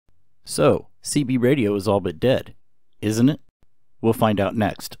So, CB radio is all but dead, isn't it? We'll find out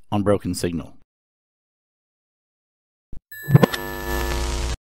next on Broken Signal.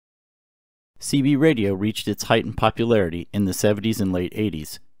 CB radio reached its height in popularity in the 70s and late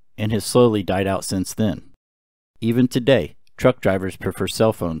 80s, and has slowly died out since then. Even today, truck drivers prefer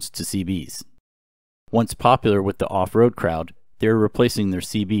cell phones to CBs. Once popular with the off-road crowd, they are replacing their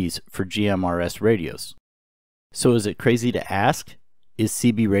CBs for GMRS radios. So is it crazy to ask, is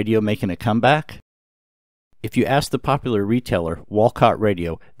CB radio making a comeback? If you ask the popular retailer, Walcott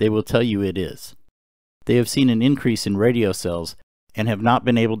Radio, they will tell you it is. They have seen an increase in radio sales and have not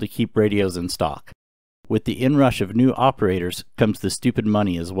been able to keep radios in stock. With the inrush of new operators comes the stupid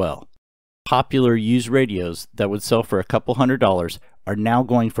money as well. Popular used radios that would sell for a couple $100s are now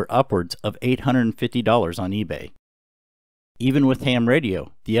going for upwards of $850 on eBay. Even with ham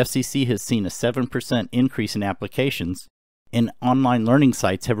radio, the FCC has seen a 7% increase in applications, and online learning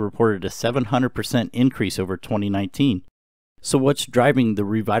sites have reported a 700% increase over 2019. So what's driving the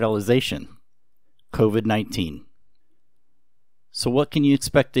revitalization? COVID-19. So what can you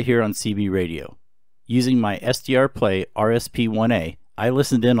expect to hear on CB radio? Using my SDRPlay RSP1A, I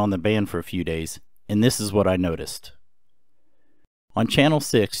listened in on the band for a few days, and this is what I noticed. On channel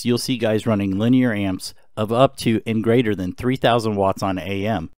 6, you'll see guys running linear amps of up to and greater than 3,000 watts on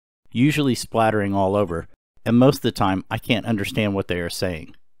AM, usually splattering all over, and most of the time I can't understand what they are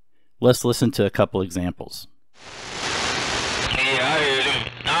saying. Let's listen to a couple examples. Yeah, I heard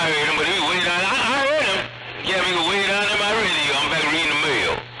him, but he was way down. I heard him. Yeah, he was way down in my radio. I'm back reading the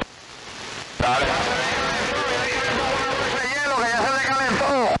mail. Para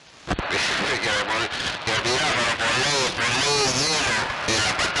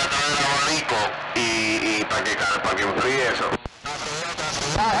que enfríe eso.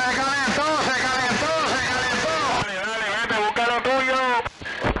 Se calentó. Dale, vete a buscar lo tuyo.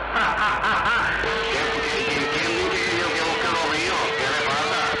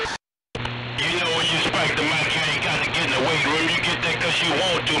 You know when you spike the mic, you ain't got to get in the weight room. You get there because you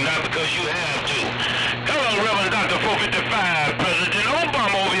want to, not because you have to. Hello, Reverend Dr. 455, President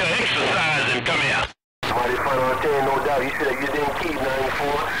Obama over here exercising. Come here. Somebody fun on there, no doubt. You said that you didn't keep 94,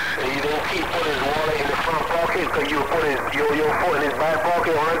 and you didn't keep putting his wallet in the front pocket because you put your foot in his back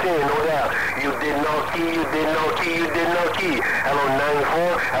pocket on there, no doubt. You did no key. Hello,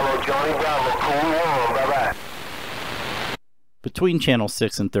 94. Hello, Johnny Bravo. Cool on. Bye-bye. Between channel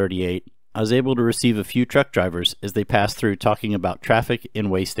 6 and 38, I was able to receive a few truck drivers as they passed through talking about traffic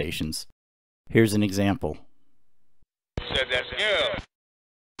and way stations. Here's an example. Said that's girl.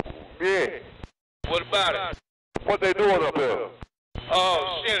 Yeah. What about it? What they doing up there?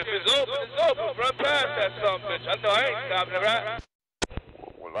 Oh, shit, if it's open, it's open. Run past that son of a bitch. I know I ain't stopping it, right?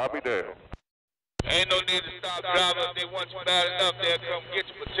 Well, I'll be damned. Ain't no need to stop driving. If they want you bad enough, they'll come get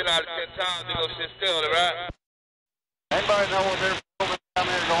you. But 10 out of 10 times, they're gonna sit still, right? Anybody know what they're moving down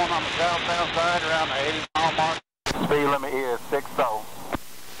there going on the southbound side around the 80 mile mark? Speed limit is 60.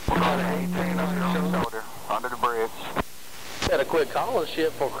 We're going to 18 on your shoulder, under the bridge. Better quit calling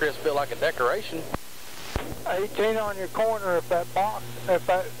shit before Chris feel like a decoration. 18 on your corner if that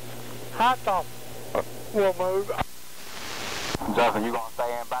hot top will move. Justin, you gonna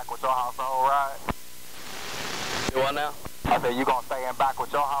stay in back with your house the whole ride? You what now? I said you gonna stay in back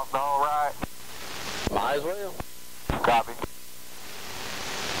with your house the whole ride? Might as well. Copy.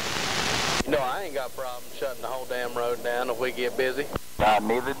 You know I ain't got a problem shutting the whole damn road down if we get busy.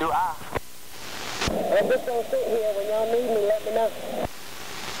 Neither do I. I'm just gonna sit here. When y'all need me, let me know.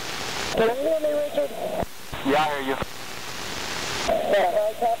 Can you hear me, Richard? Yeah, I hear you. Got a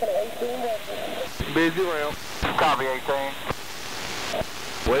hard top and 18 Western. Busy around. Copy 18.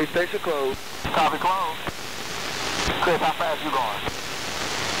 Way station closed. Copy closed. Chris, how fast you going?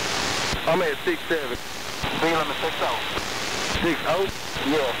 I'm at 67. Speed limit 60. 60?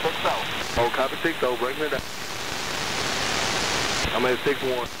 Yeah, 60. Oh, copy 60. Breaking it down. I'm at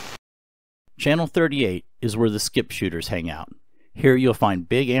 61. Channel 38 is where the skip shooters hang out. Here you'll find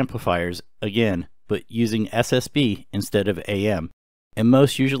big amplifiers, again, but using SSB instead of AM, and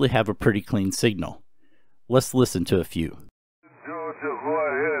most usually have a pretty clean signal. Let's listen to a few. Georgia, go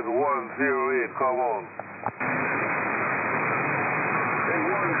ahead, 108, come on. Hey,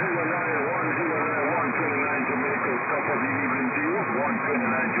 129 Jamaica, top of the evening to you.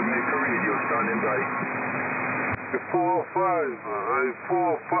 129 Jamaica radio, standing by. The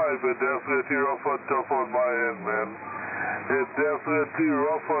 4-5, it's definitely rough and tough on my end, man. It's definitely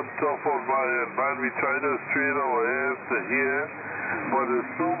rough and tough on my end, man. We try to strain our ears to hear, but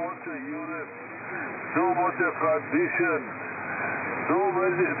there's so much a unit, so much a condition, so many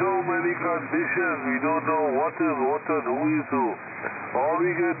so many conditions. We don't know what is what and who is who. All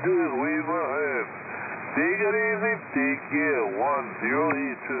we can do is wave our hand. Take it easy, take care. 10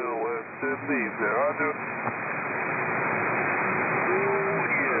 East West Indies. Roger.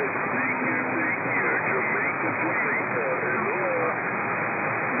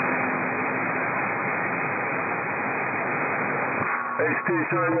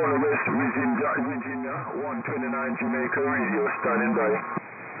 Station 1 West Virginia, 129 Jamaica Radio, standing by.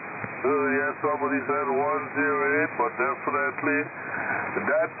 Yes, somebody said 108, but definitely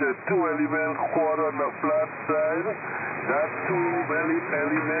that 2-element quad on the flat side, that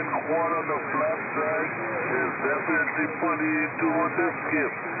 2-element quad on the flat side is definitely putting into the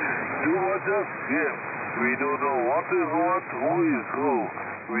skip. Do what the skip. We don't know what is what, who is who.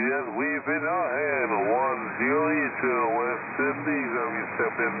 We just waving our hand, 108 West Indies, and we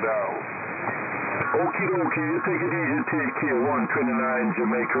stepping down. Okie dokie, you take it easy, take care, 129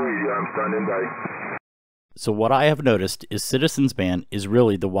 Jamaica Radio, I'm standing by. So what I have noticed is Citizens Band is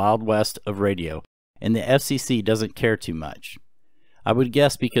really the Wild West of radio, and the FCC doesn't care too much. I would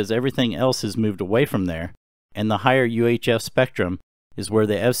guess because everything else has moved away from there, and the higher UHF spectrum is where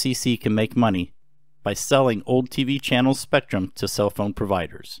the FCC can make money by selling old TV channel spectrum to cell phone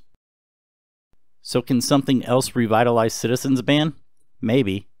providers. So can something else revitalize Citizens Band?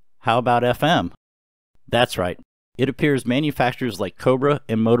 Maybe. How about FM? That's right. It appears manufacturers like Cobra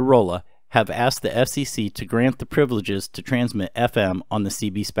and Motorola have asked the FCC to grant the privileges to transmit FM on the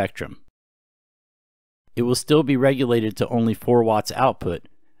CB spectrum. It will still be regulated to only 4 watts output,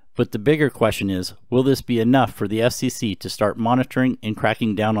 but the bigger question is, will this be enough for the FCC to start monitoring and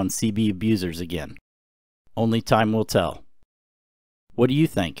cracking down on CB abusers again? Only time will tell. What do you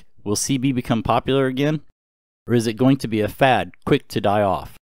think? Will CB become popular again? Or is it going to be a fad quick to die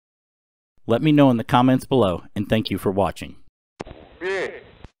off? Let me know in the comments below, and thank you for watching. Yeah.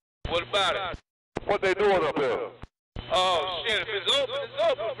 What about it? What they doing up there? Oh, shit, if it's open.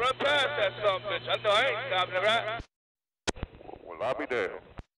 Run past that son bitch. I know I ain't stopping it, right? Well, I'll be there.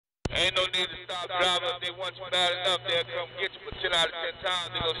 Ain't no need to stop driving. If they want you bad enough, they'll come get you. But 10 out of 10 times,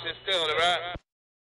 they gonna sit still, right?